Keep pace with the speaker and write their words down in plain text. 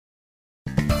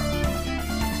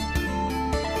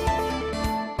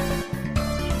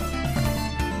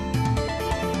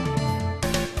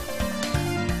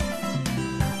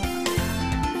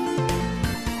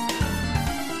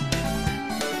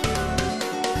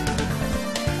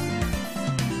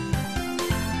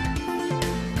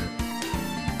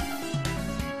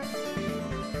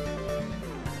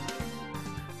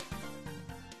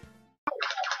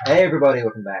Hey everybody,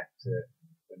 welcome back to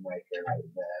the Waker right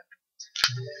there.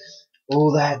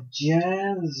 All that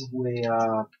jazz. We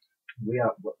are.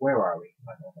 Where are we?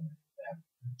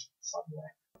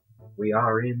 Somewhere. We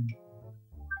are in.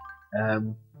 I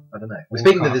don't know. We're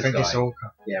speaking to this guy.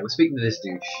 Yeah, we're speaking to this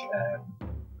douche.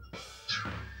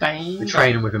 We're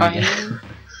training with him again.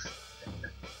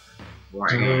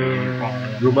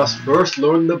 You must first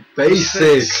learn the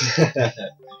basics.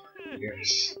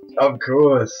 Yes. Of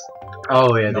course.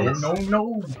 Oh yeah, no, this. No,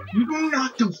 you do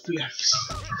not do flips.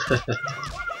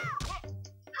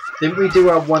 Didn't we do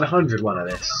a 100 one of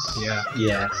this? Yeah.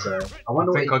 Yeah, so I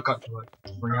think I got to like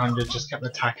 300, just kept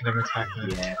attacking him.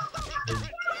 Yeah.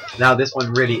 Now this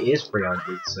one really is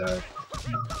 300, so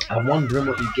I'm wondering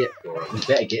what you get for it. You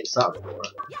better get something for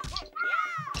it.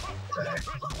 So,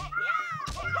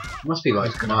 it must be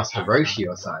like Master Roshi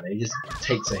or something, he just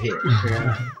takes a hit.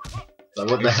 Yeah. Like,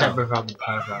 what the hell? Without the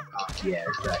pervert part. Yeah,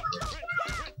 exactly.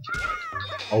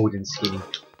 Old and skinny.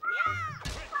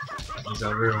 He's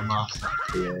a real master.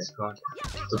 Yeah. So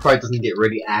probably doesn't get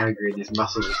really angry and his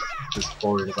muscles just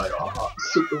falling. It's like, oh,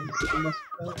 super muscle.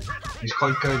 He's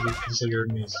quite good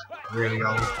considering he's really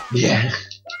old. Yeah.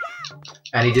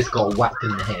 And he just got whacked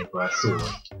in the head by a sword.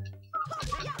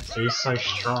 So he's so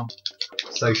strong.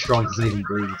 So strong, doesn't even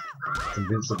breathe. It's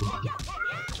invincible.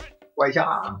 Wait,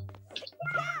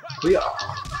 we are.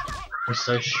 He's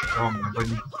so strong when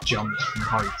he jumps from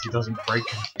heights, he doesn't break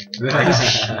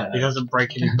anything. He doesn't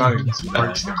break any bones, he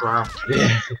breaks the ground.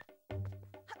 Yeah.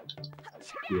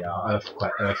 Yeah,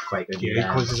 earthquake. Yeah, he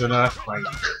causes an earthquake.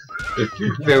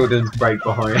 Buildings break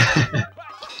behind.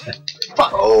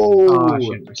 Oh, I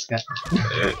shouldn't risk that.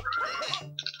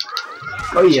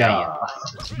 Oh yeah.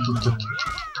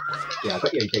 Yeah, I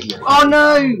got you. Oh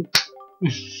no!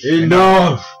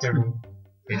 Enough!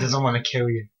 He doesn't want to kill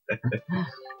you.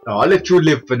 Oh, I'll let you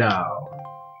live for now.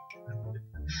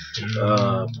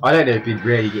 I don't know if you'd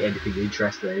really get anything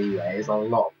interesting anyway. There's a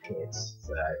lot of kids,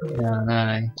 so yeah, no.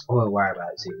 I won't worry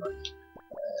about it too much.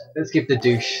 Let's give the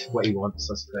douche what he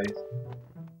wants, I suppose.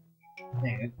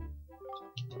 There you go.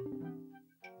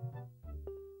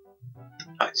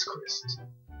 Ice Crest.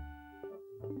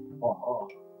 Oh.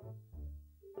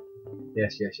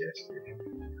 Yes.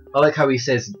 I like how he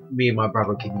says, me and my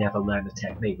brother can never learn the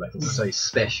technique, like it's so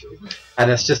special. And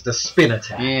it's just a spin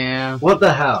attack. Yeah. What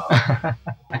the hell?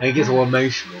 And he gets all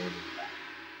emotional.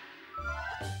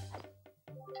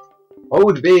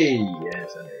 Old B!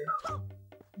 Yes,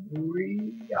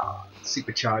 we are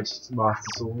supercharged Master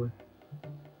Sword.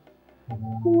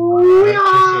 Oh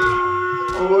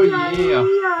yeah!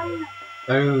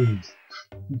 Owned.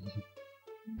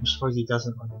 I suppose he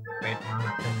doesn't like the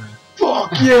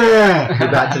Fuck yeah! Go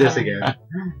back to this again.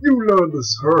 You learn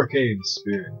this hurricane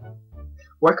spin.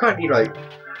 Why can't you like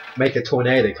make a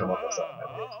tornado come up or something?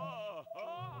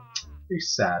 You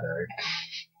saddo.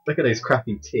 Look at those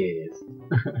crappy tears.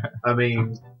 I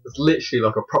mean, it's literally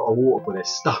like a proper waterfall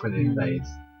that's stuck in his face.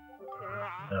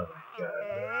 Oh my god.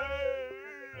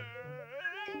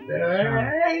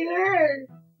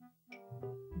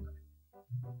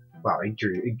 Wow, he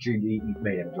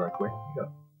made him dry quick.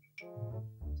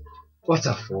 What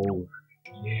a fool.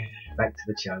 Yeah. Back to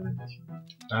the challenge.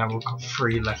 We've got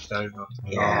 3 left over.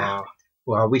 Yeah.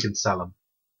 Well, we can sell them.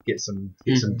 Get some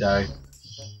dough.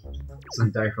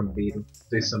 Some dough from Beetle.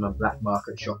 Do some black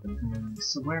market shopping.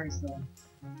 So where is the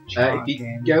if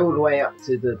you go all the way up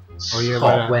to the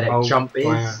top where that jump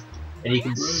is, and you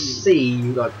can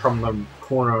see like from the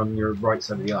corner on your right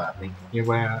side of the eye, I think. Yeah,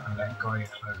 where that guy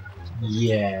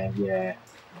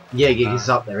Yeah, he's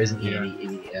up there, isn't he?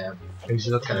 Yeah. He's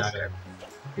looking at it.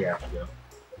 Yeah.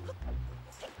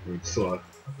 Sort of.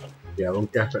 Yeah, we'll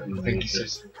definitely. I think he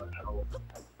says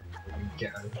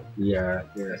get over. Yeah.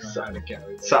 Something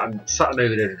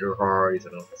over there to the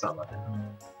horizon or something like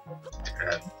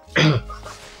that.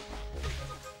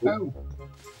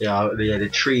 Yeah, the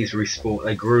trees respawn.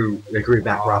 They grew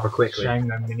back rather quickly. Shame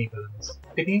no mini villains.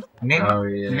 Oh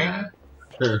yeah.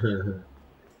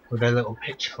 With their little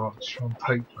pitchforks from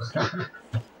Poke.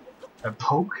 A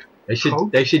poke? They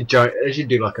should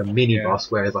do like a mini boss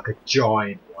where it's like a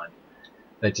giant one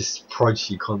that just prods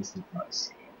you constantly.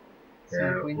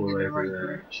 Yeah, all in the right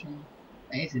direction.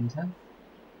 It is intense.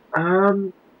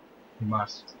 You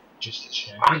must just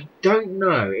check. I don't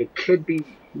know. It could be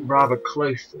rather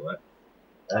close to it.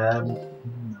 No,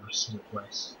 it's a bit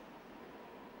west.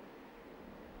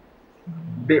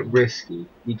 Bit risky.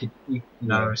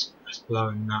 No, it's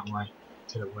blowing that way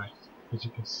to the west, because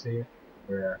you can see it.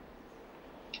 Yeah.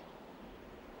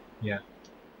 Yeah.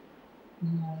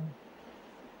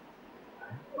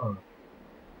 Oh.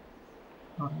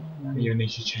 You need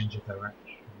to change your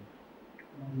direction.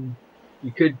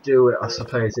 You could do it, I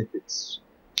suppose, if it's.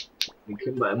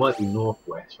 It might be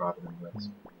northwest rather than west.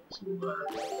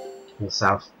 Or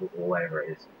south, or whatever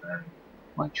it is.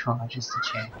 Might try just to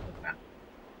check.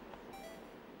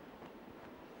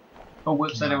 Oh,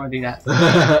 whoops! I don't want to do that.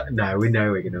 No, we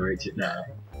know we're gonna reach it now.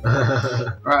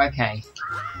 Right, okay.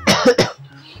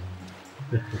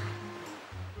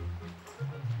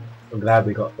 I'm glad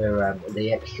we got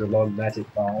the extra long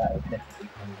magic bar. That was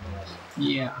definitely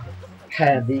Yeah.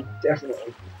 handy,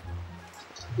 definitely.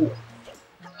 Ooh.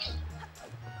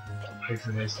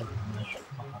 Hopefully there's something magic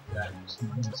pop up there.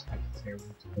 Some unexpected.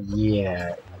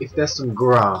 Yeah, if there's some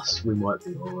grass, we might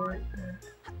be alright.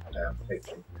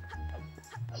 Hopefully.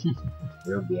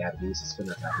 We won't be able to use the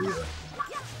spinner tap either.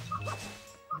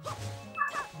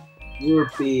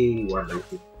 Rupee! One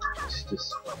rupee. It's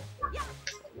just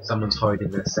someone's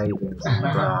hiding their savings in the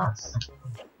grass.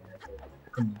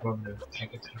 Couldn't bother to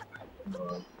take it to the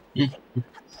bank.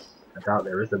 I doubt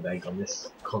there is a bank on this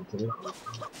continent.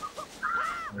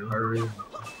 Hurry.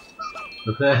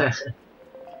 Yeah,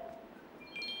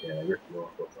 rip you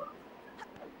off.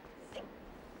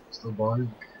 Still buying.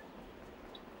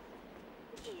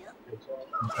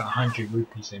 We put 100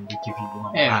 rupees in, we give you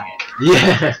one back.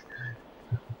 Yeah!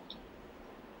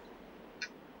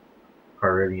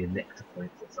 Aurelian nectar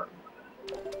points or something.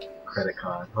 Credit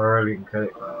card. Aurelian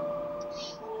credit card.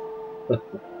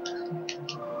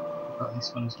 Got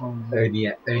this one as well.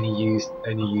 Only used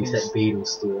at Beetle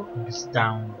store. It's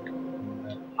down.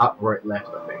 Up, right, left,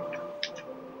 I think.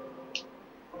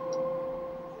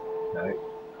 No.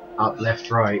 Up,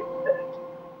 left, right.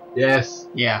 Yes.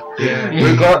 Yeah.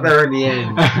 We got there in the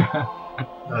end.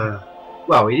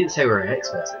 Well, we didn't say we were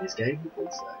experts at this game, did we?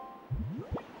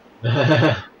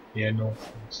 So. Yeah,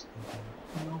 northwest.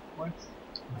 Northwest?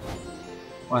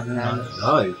 Well, I don't know.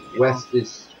 No, west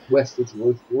is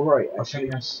right. I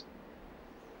think that's.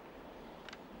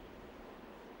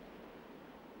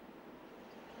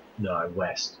 No,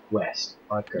 west.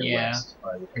 I'd go west.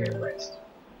 I would go west.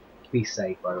 Be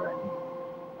safe, I reckon.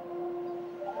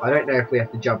 I don't know if we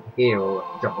have to jump here or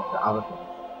jump off the other thing.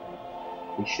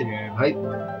 We should hope.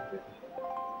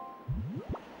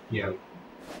 Yeah.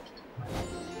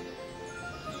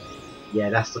 Yeah,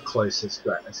 that's the closest.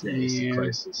 Right, that's it. It's the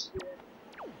closest.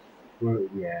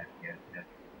 Yeah,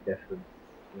 definitely.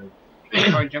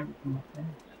 Try jumping from up there.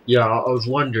 Yeah, I was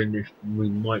wondering if we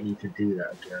might need to do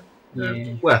that again.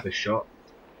 Yeah. Worth a shot.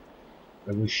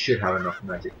 And we should have enough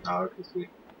magic power because we.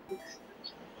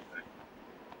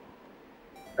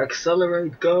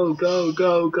 Accelerate! Go!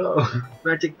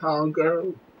 Magic power!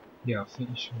 Go! Yeah, I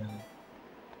think should.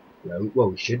 No, well,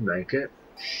 we should make it.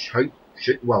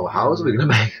 Well, how else are we gonna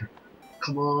make it?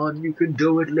 Come on, you can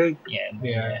do it, Link.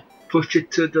 Yeah. Push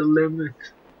it to the limit.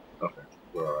 Okay,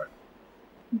 we're alright.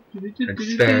 And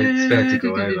spare to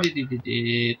go over.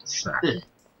 Snap.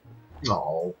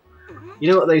 Oh.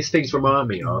 You know what those things remind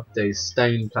me of? Those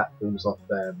stone platforms off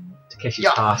Takeshi's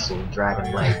Castle in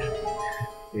Dragon Lake.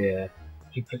 Yeah.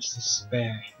 He puts the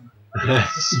spare.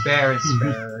 Spare.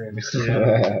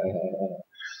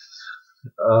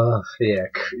 Oh, yeah,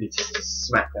 you just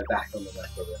smack their back on the back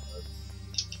of it.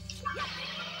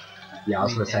 Yeah, I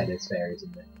was gonna say there's fairies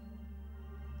in there.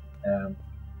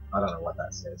 I don't know what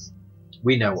that says.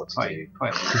 We know what to do.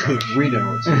 We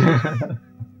know what to do.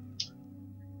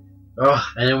 Oh,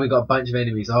 and then we got a bunch of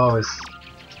enemies. Oh, it's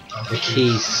the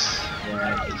keys.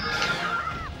 Yeah.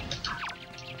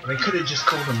 They could have just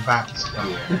called them bats, but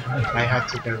they had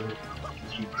to go with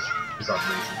keys For some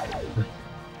reason.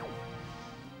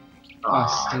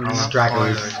 Still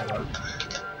stragglers.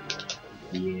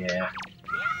 Yeah.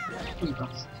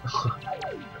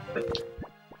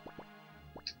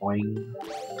 Boing.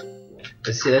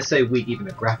 Let's say weak even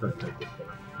a grappling hook.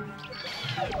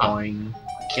 Boing.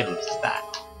 kills that.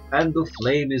 And the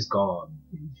flame is gone.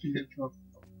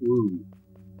 Ooh.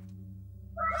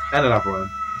 And another one.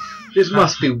 This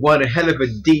must be one hell of a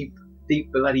deep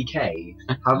bloody cave.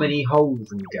 How many holes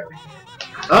can go in?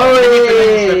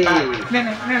 Oh,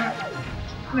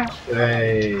 No.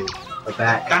 hey! We're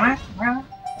back. Damn it.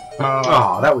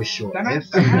 Oh, that was short. Damn it.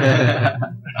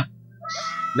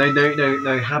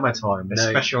 No, hammer time. The no,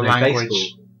 special no language.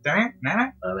 baseball. Damn it.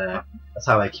 No. Oh, there. That's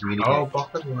how they communicate. Oh,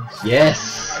 Buffett was.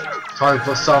 Yes! Time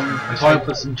for some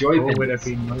joy Or would pins. have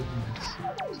been motions.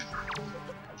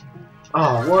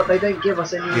 Oh, what? They don't give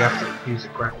us any. You have to use a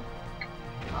grapple.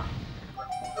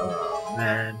 Oh,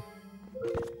 man.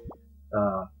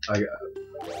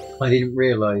 I didn't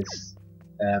realise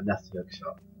that's the hook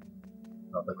shot.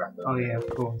 Not the grapple. Oh yeah, of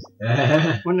course.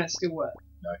 No, Wouldn't that still work?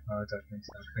 No, I don't think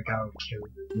so. I think I would kill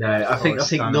them. I Or think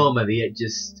stun. normally it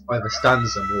just either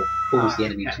stuns them or pulls the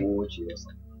enemy towards you or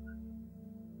something.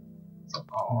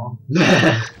 Oh.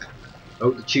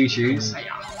 Oh, the choo-choos.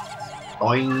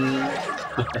 Boing.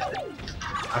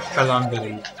 I fell under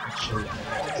the actual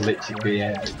Literally,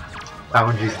 yeah.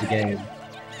 Boundaries of the game.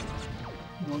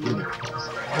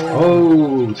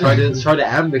 Oh, try to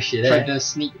ambush it. Try to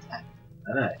sneak attack.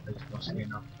 Alright. wasn't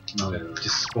enough. No, it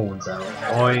just spawns out.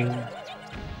 Boing.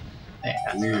 Yeah,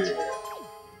 that's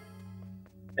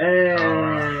Yeah.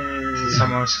 And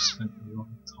Someone else has spent a long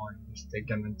time just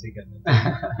digging and digging.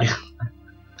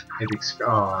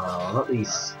 oh, not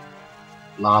these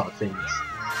lava things.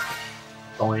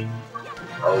 Boing.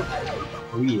 Oh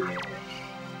yeah.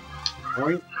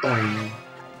 Boing, boing.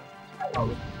 Oh,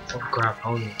 grab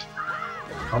hold of it.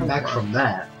 Come back from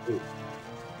that. Ooh.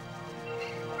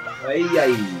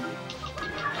 Ay.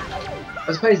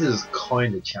 I suppose this is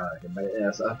kind of challenging, but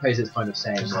I suppose it's kind of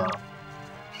saying, well,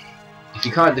 if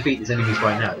you can't defeat these enemies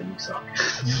by now, then you suck.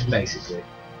 Basically.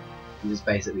 You just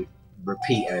basically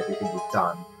repeat everything you've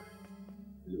done.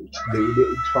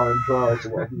 Little time trials or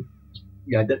whatever.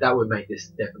 Yeah, that would make this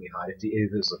definitely hard if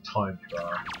it was a time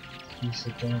trial.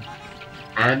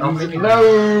 And nobody!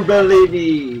 No?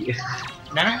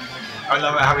 I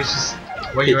love it how he's just,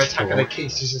 when you're attacking the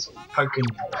keys, he's just poking.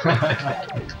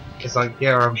 It's like,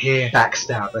 yeah, I'm here.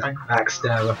 Backstabber.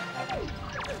 Backstabber.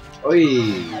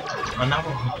 Oi! Another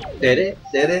one. Did it?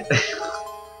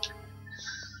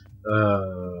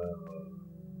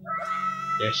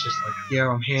 Yeah, it's just like, yeah,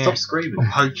 I'm here. Stop screaming.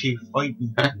 I'm poking,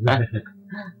 fighting.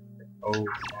 Oh.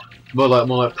 More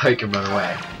like poke and run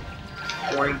away.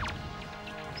 Boing.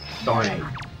 Dying.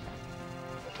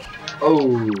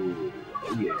 Oh,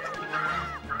 yeah.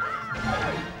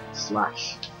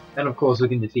 Slash. And of course we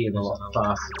can defeat him a lot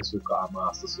faster because we've got our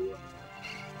Master Sword.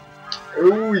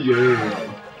 Oh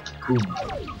yeah. Boom.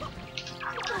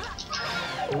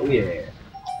 Oh yeah.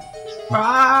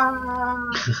 Ah!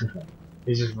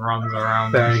 He just runs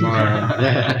around. Bang.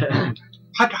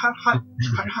 Hut.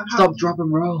 Stop, drop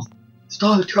and roll.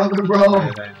 Stop, drop and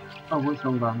roll. Oh, which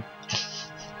one gone?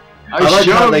 I like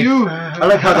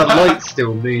how the light's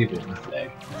still moving.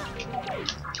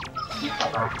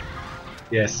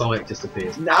 Yeah, Sonic just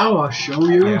appears. Now I'll show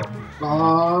you. Yeah.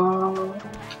 Oh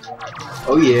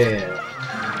yeah.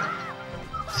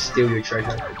 Steal your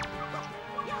treasure.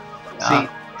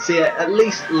 See, at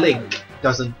least Link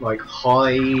doesn't like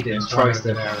hide and tries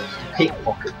to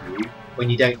pickpocket you when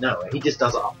you don't know it. He just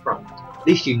does it up front. At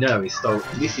least you know he stole.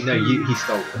 At least you know he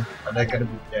stole them. And they're gonna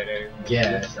be dead anyway.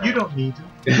 Yeah. So. You don't need them.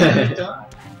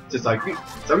 Just like,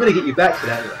 so I'm gonna get you back for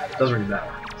that anyway. It doesn't really matter.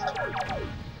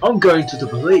 I'm going to the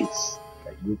police.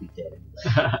 Okay, you'll be dead.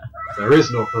 There is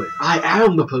no police. I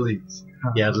am the police.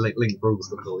 Yeah, Link rules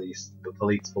the police. The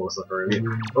police force of her.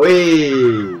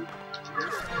 Whee!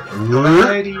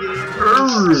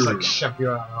 Just like shove you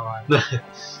out of the way.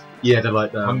 Yeah, they're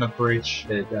like on the bridge.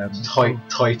 The Titan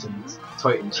champions.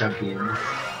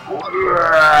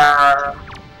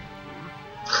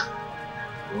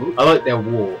 I like their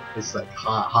walk. It's like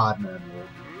hard man walk.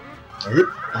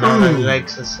 Oh, their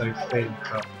legs are so thin.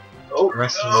 Oh,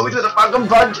 he's gonna fucking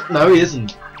punch! No, he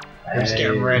isn't. He's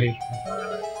getting ready.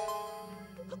 Oh,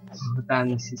 damn,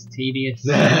 this is tedious.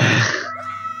 Why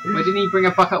didn't he bring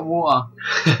a bucket of water,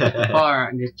 fire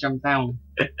out, and just jump down?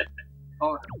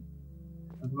 Oh,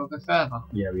 have we got to go further?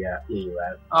 Yeah, you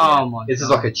have. Oh my god. This is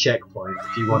like a checkpoint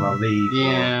if you want to leave.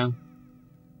 Yeah.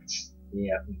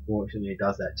 Yeah, unfortunately it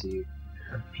does that to you.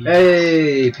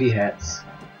 Hey, P-hats.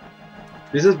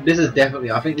 This is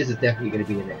definitely, I think this is definitely going to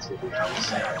be the next video. I would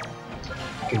say.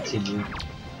 Continue.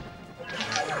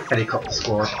 Helicopter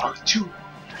squad.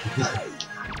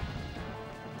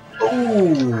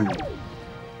 Ooh!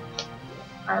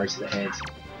 Arrow to the head.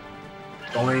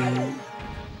 Boing.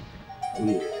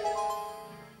 Yeah.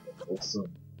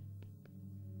 Awesome.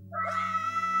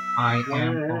 I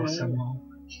am awesome.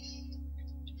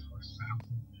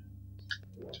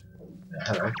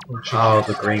 Hello. Oh,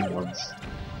 the green ones.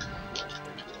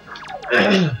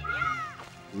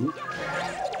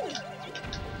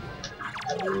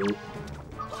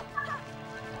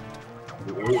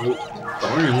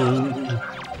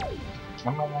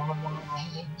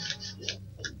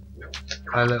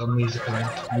 A little music, a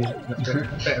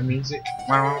bit of music.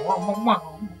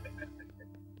 Oh,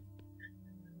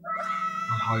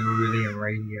 you're really a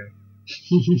radio.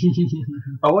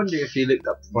 I wonder if you looked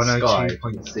up to the sky.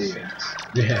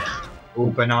 102.6. Yeah.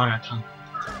 All banana tongue.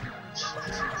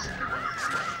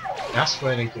 That's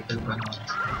where they get the bananas.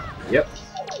 Yep.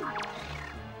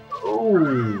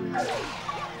 Ooh.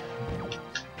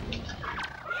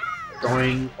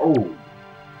 Going. Oh.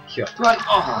 Yeah. Right.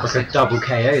 Oh. That's a double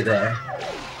KO there.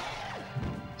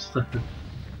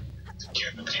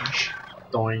 Decapitation.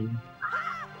 Doing.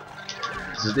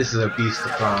 This is abuse to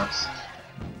plants.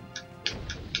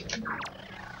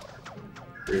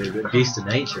 Abuse to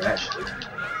nature, actually.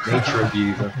 Nature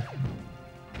abuser.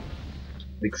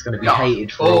 Link's gonna be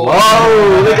hated for. Oh.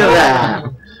 Whoa! Look at that!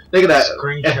 Look at that!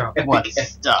 Screenshot. What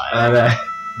style?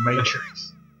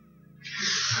 Matrix.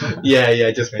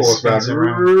 Yeah, just pause spins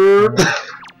around.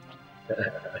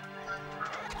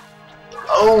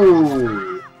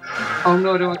 Oh! Oh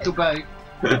no, I don't want to go back.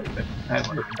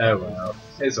 Oh well,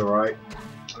 it's alright.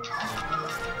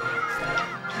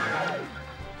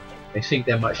 They think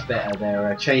they're much better.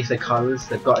 They're changed their colours.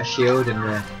 They've got a shield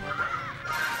and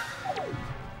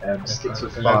sticks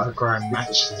with fire. Overgrown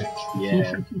matchstick.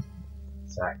 Yeah,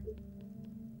 exactly.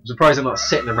 I'm surprised I'm not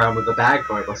sitting around with a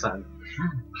bagpipe or something.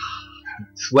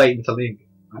 Just waiting for Link.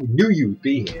 I knew you would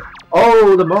be here.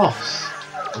 Oh, the moths!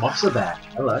 The moths are there.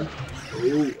 Hello.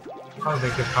 Ooh. Oh, they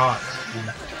give hearts.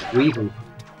 Weevil.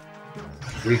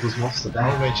 Weevil's moths are there.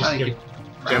 Oh, they just give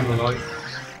general light.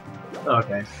 Oh,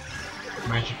 okay.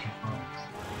 Magic and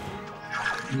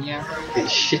hearts. Yeah.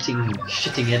 It's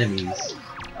shitting enemies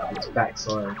out its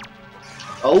backside.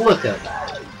 Oh, look at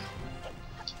that!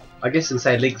 I guess we'll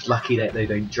say Link's lucky that they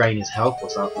don't drain his health or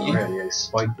something. Yeah. Really, those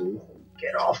spike balls.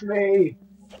 Get off me!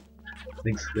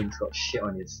 Link's got shit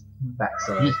on his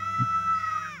backside.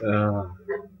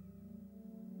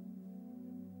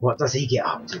 What does he get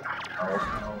up to?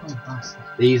 Oh,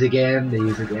 these again,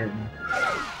 these again.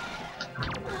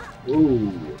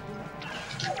 Ooh.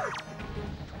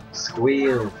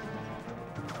 Squeal.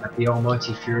 At the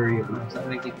almighty fury of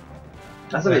them.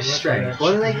 That's a bit strange.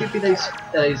 Why do they give you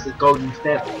those golden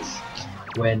feathers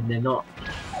when they're not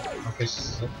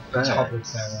Because birds? the top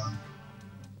of their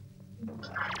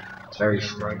It's very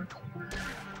strange.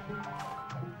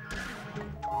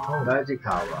 Oh, magic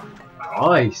power.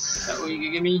 Nice! Is that what you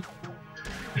can give me?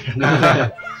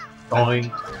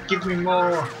 Fine. Give me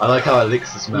more! I like how it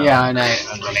licks the smell. Yeah, I know.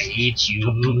 I'm gonna eat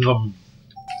you.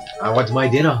 I want my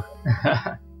dinner.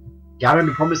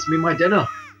 Garen promised me my dinner.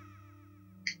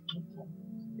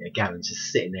 Yeah, Garen's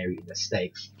just sitting there eating a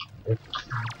steak.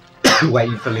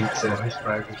 Waiting for Link to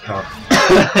come.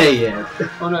 Yeah.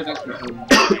 Oh no, don't throw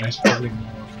it. There's probably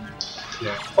more.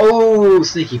 Yeah. Oh,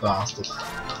 sneaky bastard.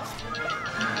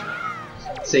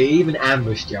 See, even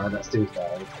ambushed Garen, that still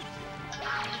failed.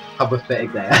 How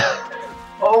pathetic they are.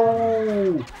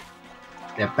 Oh!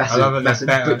 They're I love it, massive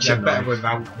they're butcher better knife.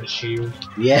 without the shield.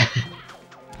 Yeah.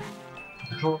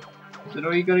 Is that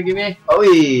all you gonna give me?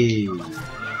 Oi!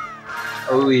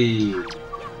 Oi!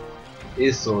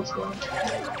 His sword's gone.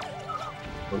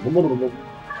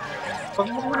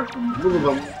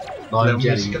 Lime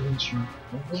jelly.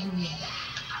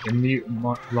 The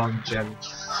mutant lime jelly.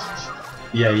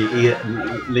 Yeah, you eat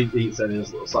it, Link eats it and it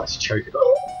just starts choking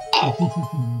up.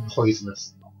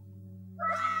 Poisonous.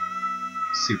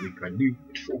 Super granule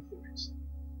for it.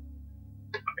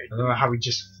 I don't know how he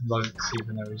just floats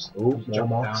even though he's Oh, more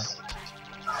jumped moths.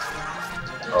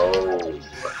 Oh.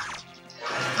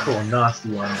 Cool, nasty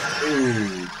ones.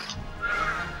 Ooh.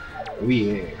 Oh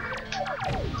yeah.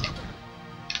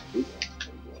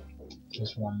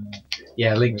 Just one more.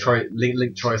 Yeah, Link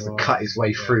tries to cut his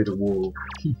way through the wall.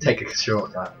 Take a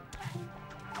shortcut.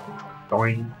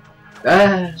 Boing.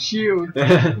 Ah! Shield.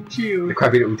 The Shield.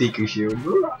 crabby little Deku shield.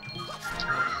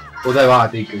 Although our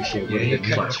Deku shield Yeah, would he have been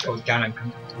could much have put Ganon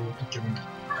to give him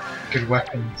good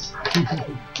weapons.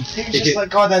 He's He just could- like,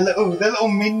 God, they're little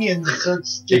minions, so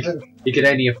just give them. He could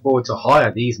only afford to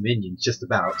hire these minions just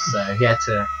about, so he had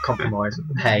to compromise with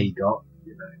the pay he got.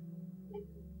 You know.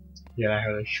 Yeah, they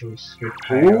had a choice. Good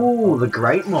pay. Ooh, the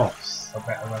great moths. A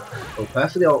better weapon. Oh,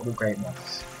 perfectly ultimate great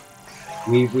moths.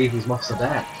 Weevil's moths are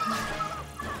there.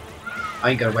 I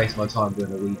ain't gonna waste my time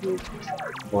doing a Weevil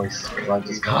voice because I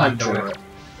just can't do it.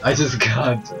 I just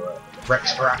can't do it.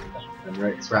 Rex Raptor. And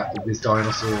Rex wrapped with his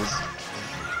dinosaurs.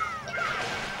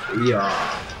 Yeah.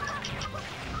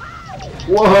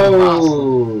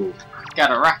 Whoa!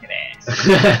 Got a rocket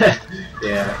ass.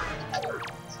 Yeah.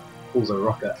 Pulls a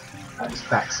rocket at his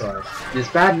backside. And it's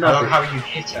bad I enough. love how you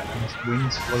hit it and its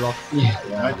wings fall off.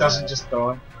 Yeah, And it doesn't just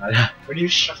die. When you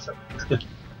shut it.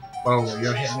 Well,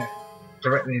 you're hitting it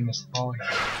directly in the spine.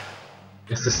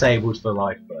 It's disabled for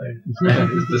life, though.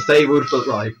 It's disabled for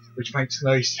life. Which makes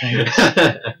no sense.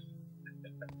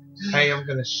 Hey, I'm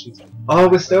gonna shoot him. Oh,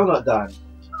 we're still not done.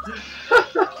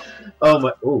 Oh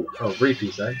my! Oh,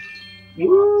 repeats, eh?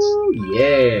 Woo!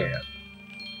 Yeah.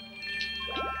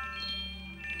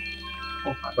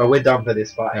 Well, we're done for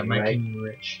this fight They're anyway. making you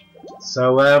rich.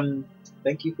 So,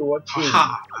 thank you for watching.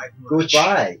 Haha! I'm rich.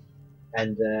 Goodbye,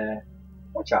 and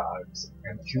watch out, homes.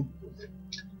 Thank you.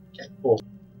 Or